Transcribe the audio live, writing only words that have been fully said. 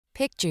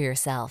Picture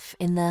yourself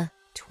in the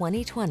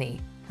 2020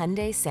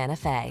 Hyundai Santa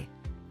Fe.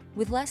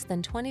 With less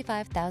than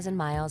 25,000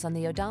 miles on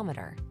the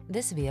odometer,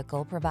 this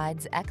vehicle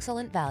provides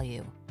excellent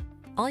value.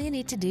 All you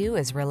need to do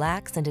is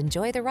relax and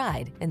enjoy the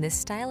ride in this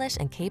stylish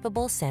and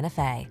capable Santa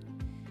Fe.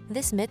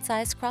 This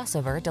midsize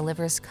crossover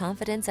delivers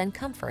confidence and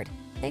comfort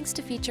thanks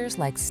to features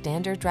like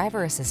standard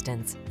driver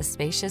assistance, a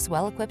spacious,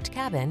 well-equipped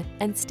cabin,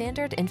 and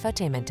standard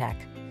infotainment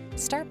tech.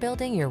 Start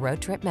building your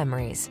road trip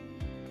memories.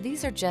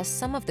 These are just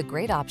some of the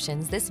great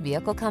options this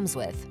vehicle comes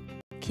with: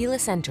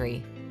 keyless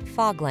entry,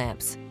 fog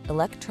lamps,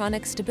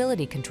 electronic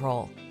stability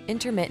control,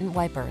 intermittent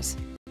wipers,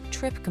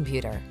 trip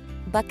computer,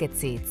 bucket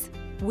seats,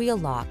 wheel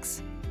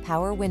locks,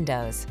 power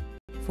windows,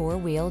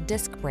 four-wheel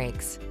disc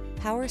brakes,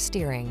 power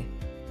steering.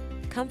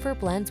 Comfort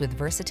blends with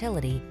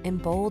versatility in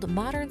bold,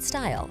 modern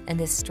style in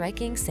this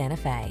striking Santa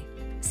Fe.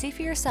 See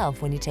for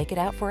yourself when you take it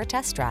out for a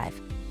test drive.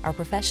 Our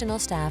professional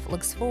staff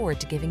looks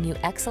forward to giving you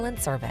excellent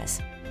service.